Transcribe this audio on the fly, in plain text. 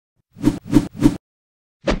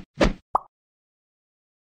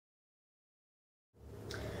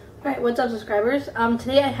Alright, what's up subscribers?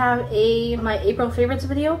 Today I have my April favorites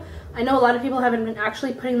video. I know a lot of people haven't been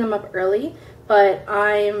actually putting them up early, but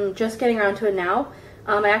I'm just getting around to it now.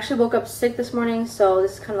 I actually woke up sick this morning, so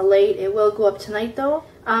this is kind of late. It will go up tonight though.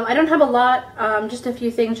 I don't have a lot, just a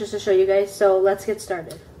few things just to show you guys, so let's get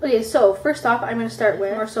started. Okay, so first off, I'm going to start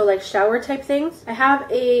with more so like shower type things. I have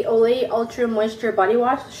a Olay Ultra Moisture Body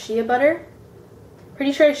Wash with shea butter.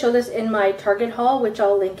 Pretty sure I showed this in my Target haul, which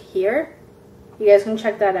I'll link here. You guys can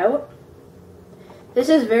check that out. This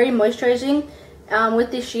is very moisturizing. With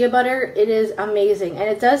the shea butter, it is amazing. And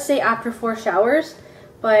it does say after 4 showers,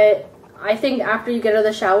 but I think after you get out of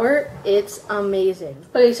the shower, it's amazing.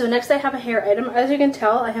 Okay, so next I have a hair item. As you can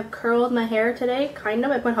tell, I have curled my hair today, kind of.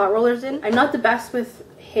 I put hot rollers in. I'm not the best with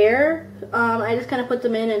hair. I just kind of put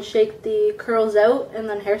them in and shake the curls out and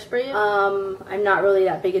then hairspray it. I'm not really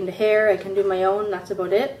that big into hair. I can do my own, that's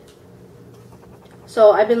about it.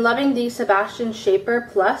 So I've been loving the Sebastian Shaper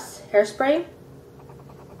Plus hairspray.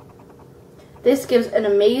 This gives an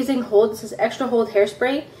amazing hold. This is extra hold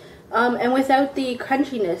hairspray. And without the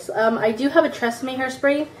crunchiness. I do have a Tresemme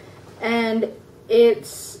hairspray and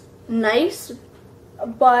it's nice,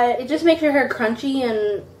 but it just makes your hair crunchy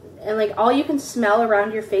and like all you can smell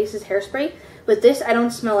around your face is hairspray. With this, I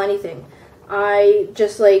don't smell anything. I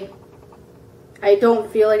just like, I don't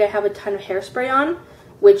feel like I have a ton of hairspray on,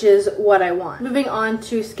 which is what I want. Moving on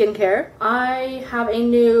to skincare, I have a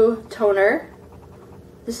new toner.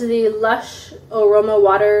 This is the Lush Eau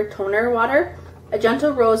Water Toner Water. A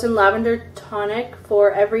gentle rose and lavender tonic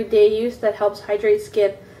for everyday use that helps hydrate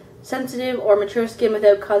skin, sensitive or mature skin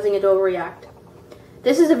without causing it to overreact.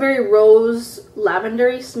 This is a very rose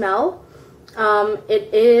lavendery smell.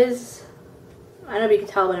 It is, I don't know if you can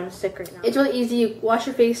tell, but I'm sick right now. It's really easy. You wash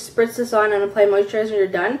your face, spritz this on, and apply moisturizer and you're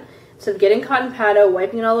done. Instead of getting cotton pad out,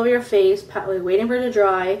 wiping it all over your face, waiting for it to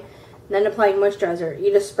dry, and then applying moisturizer.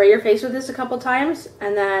 You just spray your face with this a couple times,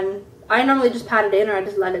 and then I normally just pat it in or I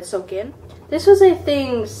just let it soak in. This was, I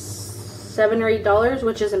think, $7 or $8,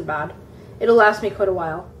 which isn't bad. It'll last me quite a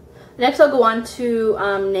while. Next, I'll go on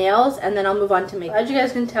to nails, and then I'll move on to makeup. As you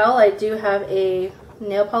guys can tell, I do have a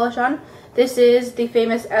nail polish on. This is the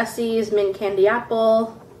famous Essie Mint Candy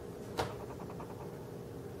Apple.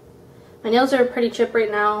 My nails are pretty chipped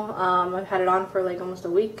right now. I've had it on for like almost a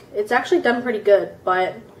week. It's actually done pretty good,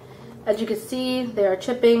 but as you can see, they are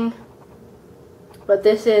chipping. But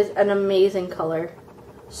this is an amazing color.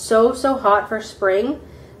 So hot for spring,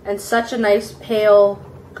 and such a nice pale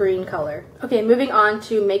green color. Okay, moving on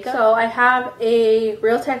to makeup. So I have a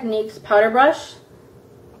Real Techniques powder brush.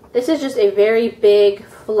 This is just a very big,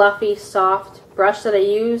 fluffy, soft brush that I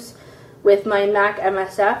use with my MAC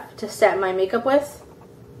MSF to set my makeup with.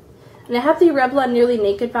 And I have the Revlon Nearly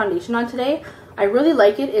Naked foundation on today. I really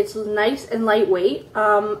like it. It's nice and lightweight.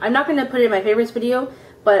 I'm not going to put it in my favorites video,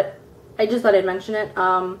 but I just thought I'd mention it.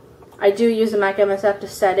 I do use the MAC MSF to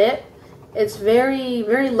set it. It's very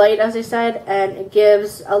light, as I said, and it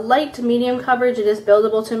gives a light to medium coverage. It is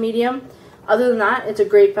buildable to medium. Other than that, it's a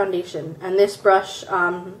great foundation. And this brush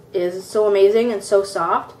is so amazing and so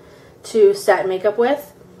soft to set makeup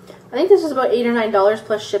with. I think this is about $8 or $9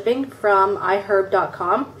 plus shipping from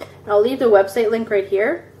iherb.com. And I'll leave the website link right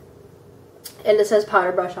here. And it says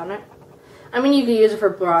powder brush on it. I mean, you can use it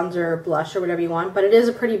for bronzer or blush or whatever you want, but it is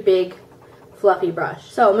a pretty big, fluffy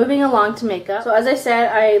brush. So moving along to makeup. So as I said,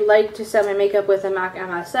 I like to set my makeup with a MAC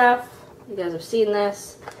MSF. You guys have seen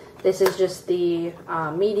this. This is just the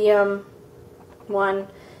medium one.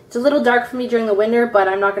 It's a little dark for me during the winter, but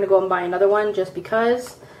I'm not going to go and buy another one just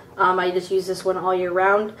because. I just use this one all year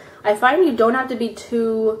round. I find you don't have to be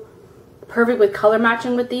too perfect with color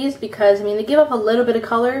matching with these because, I mean, they give up a little bit of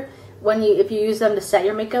color if you use them to set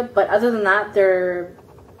your makeup, but other than that,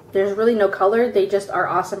 there's really no color. They just are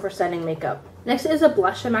awesome for setting makeup. Next is a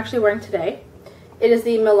blush I'm actually wearing today. It is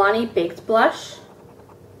the Milani Baked Blush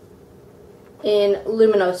in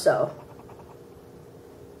Luminoso.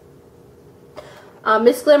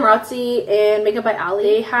 Miss Glamorazzi and Makeup by Ali,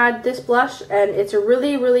 they had this blush, and it's a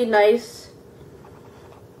really nice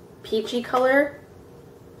peachy color.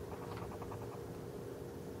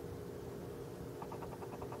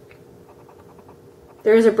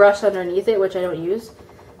 There is a brush underneath it, which I don't use.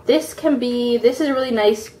 This is a really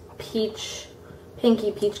nice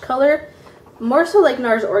pinky peach color. More so like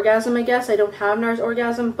NARS Orgasm, I guess. I don't have NARS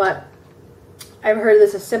Orgasm, but I've heard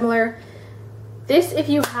this is similar. This, if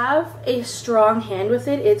you have a strong hand with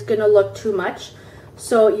it, it's going to look too much.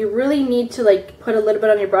 So you really need to like put a little bit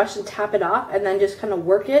on your brush and tap it off and then just kind of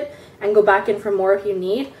work it and go back in for more if you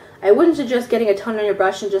need. I wouldn't suggest getting a ton on your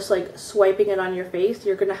brush and just like swiping it on your face.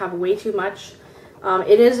 You're going to have way too much.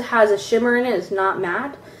 It has a shimmer in it. It's not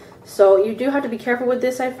matte. So you do have to be careful with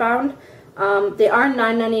this, I found. They are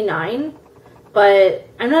 $9.99, but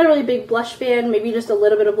I'm not a really big blush fan. Maybe just a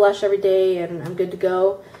little bit of blush every day and I'm good to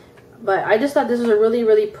go. But I just thought this was a really,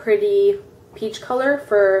 really pretty peach color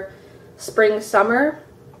for spring, summer.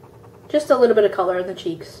 Just a little bit of color in the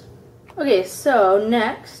cheeks. Okay, so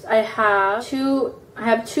next I have two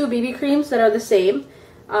BB creams that are the same.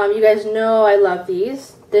 You guys know I love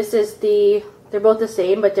these. They're both the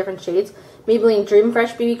same but different shades. Maybelline Dream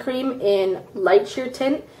Fresh BB Cream in light sheer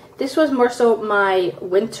tint. This was more so my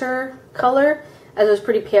winter color, as it was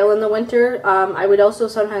pretty pale in the winter. I would also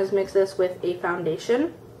sometimes mix this with a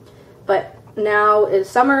foundation. But now is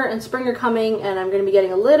summer and spring are coming, and I'm going to be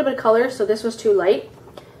getting a little bit of color, so this was too light.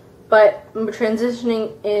 But I'm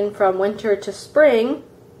transitioning in from winter to spring,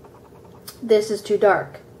 this is too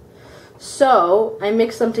dark. So I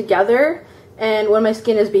mix them together, and when my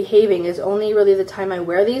skin is behaving is only really the time I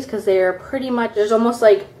wear these, because they are pretty much, there's almost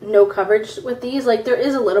like no coverage with these. Like there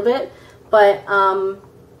is a little bit, but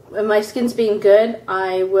when my skin's being good,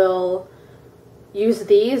 I will use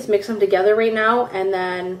these, mix them together right now, and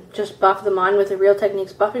then just buff them on with a Real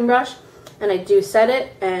Techniques buffing brush. And I do set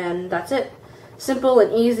it, and that's it. Simple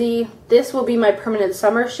and easy. This will be my permanent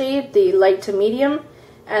summer shade, the light to medium,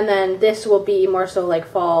 and then this will be more so like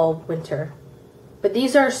fall, winter. But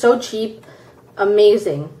these are so cheap,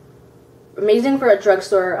 amazing. Amazing for a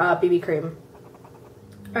drugstore BB cream.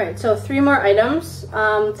 Alright, so 3 more items.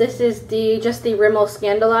 This is just the Rimmel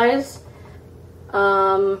Scandalize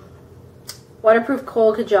waterproof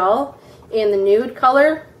kohl kajal in the nude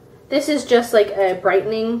color. This is just like a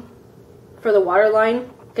brightening for the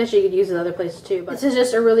waterline. Guess you could use it other places too, but this is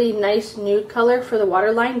just a really nice nude color for the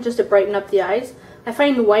waterline, just to brighten up the eyes. I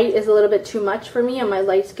find white is a little bit too much for me on my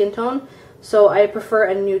light skin tone, so I prefer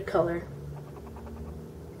a nude color.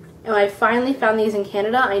 And I finally found these in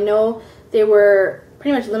Canada. I know they were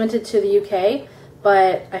pretty much limited to the UK,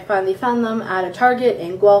 but I finally found them at a Target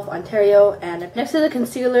in Guelph, Ontario. And next to the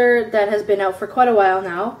concealer that has been out for quite a while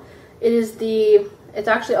now, it's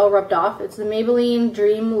actually all rubbed off. It's the Maybelline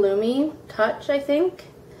Dream Lumi Touch, I think.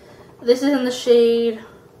 This is in the shade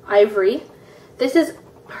Ivory. This is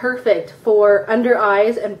perfect for under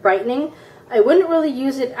eyes and brightening. I wouldn't really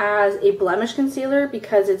use it as a blemish concealer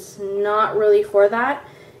because it's not really for that.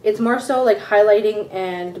 It's more so like highlighting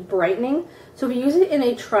and brightening. So if you use it in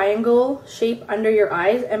a triangle shape under your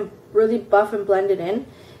eyes and really buff and blend it in,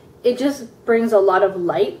 it just brings a lot of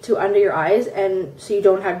light to under your eyes, and so you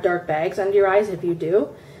don't have dark bags under your eyes. If you do,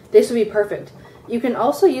 this would be perfect. You can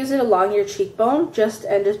also use it along your cheekbone just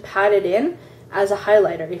pat it in as a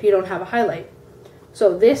highlighter if you don't have a highlight.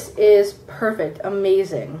 So this is perfect,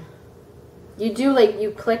 amazing. You do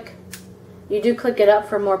click it up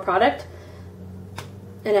for more product,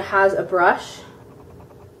 and it has a brush.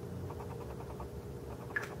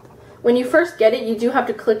 When you first get it, you do have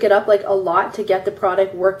to click it up like a lot to get the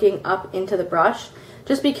product working up into the brush.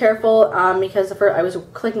 Just be careful because first I was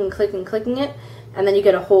clicking it, and then you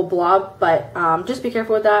get a whole blob, but just be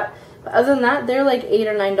careful with that. But other than that, they're like $8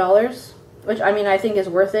 or $9, which I mean I think is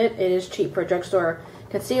worth it. It is cheap for a drugstore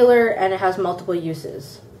concealer, and it has multiple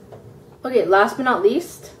uses. Okay, last but not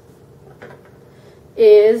least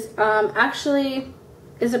is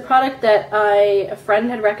a product that a friend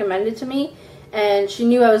had recommended to me, and she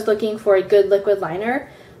knew I was looking for a good liquid liner.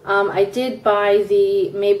 I did buy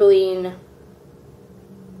the Maybelline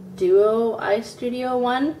Duo Eye Studio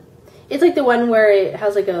one. It's like the one where it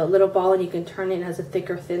has like a little ball and you can turn it and has a thick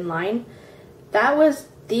or thin line. That was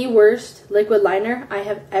the worst liquid liner I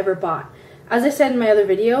have ever bought. As I said in my other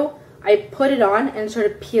video, I put it on and it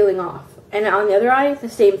started peeling off. And on the other eye, the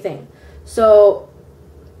same thing. So,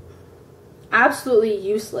 absolutely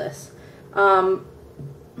useless.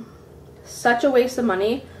 Such a waste of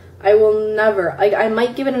money. I will never, I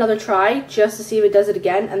might give it another try just to see if it does it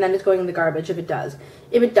again, and then it's going in the garbage if it does.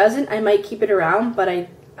 If it doesn't, I might keep it around, but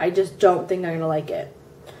I just don't think I'm going to like it.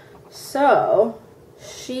 So,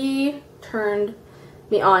 she turned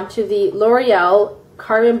me on to the L'Oreal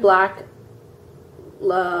Carbon Black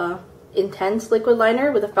Intense Liquid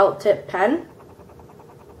Liner with a felt tip pen.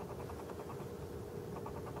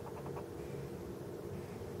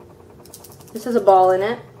 This has a ball in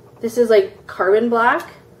it. This is like carbon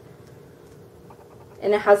black,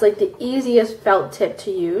 and it has like the easiest felt tip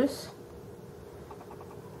to use.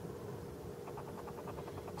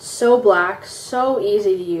 So black, so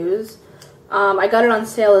easy to use. I got it on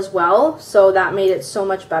sale as well, so that made it so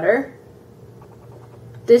much better.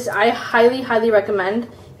 This I highly recommend.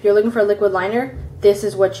 If you're looking for a liquid liner, this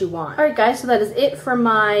is what you want. Alright guys, so that is it for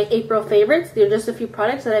my April favorites. These are just a few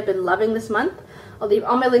products that I've been loving this month. I'll leave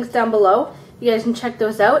all my links down below. You guys can check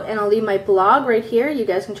those out, and I'll leave my blog right here. You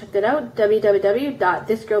guys can check that out,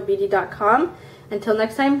 www.thisgirlbeauty.com. Until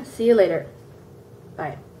next time, see you later.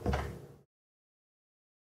 Bye.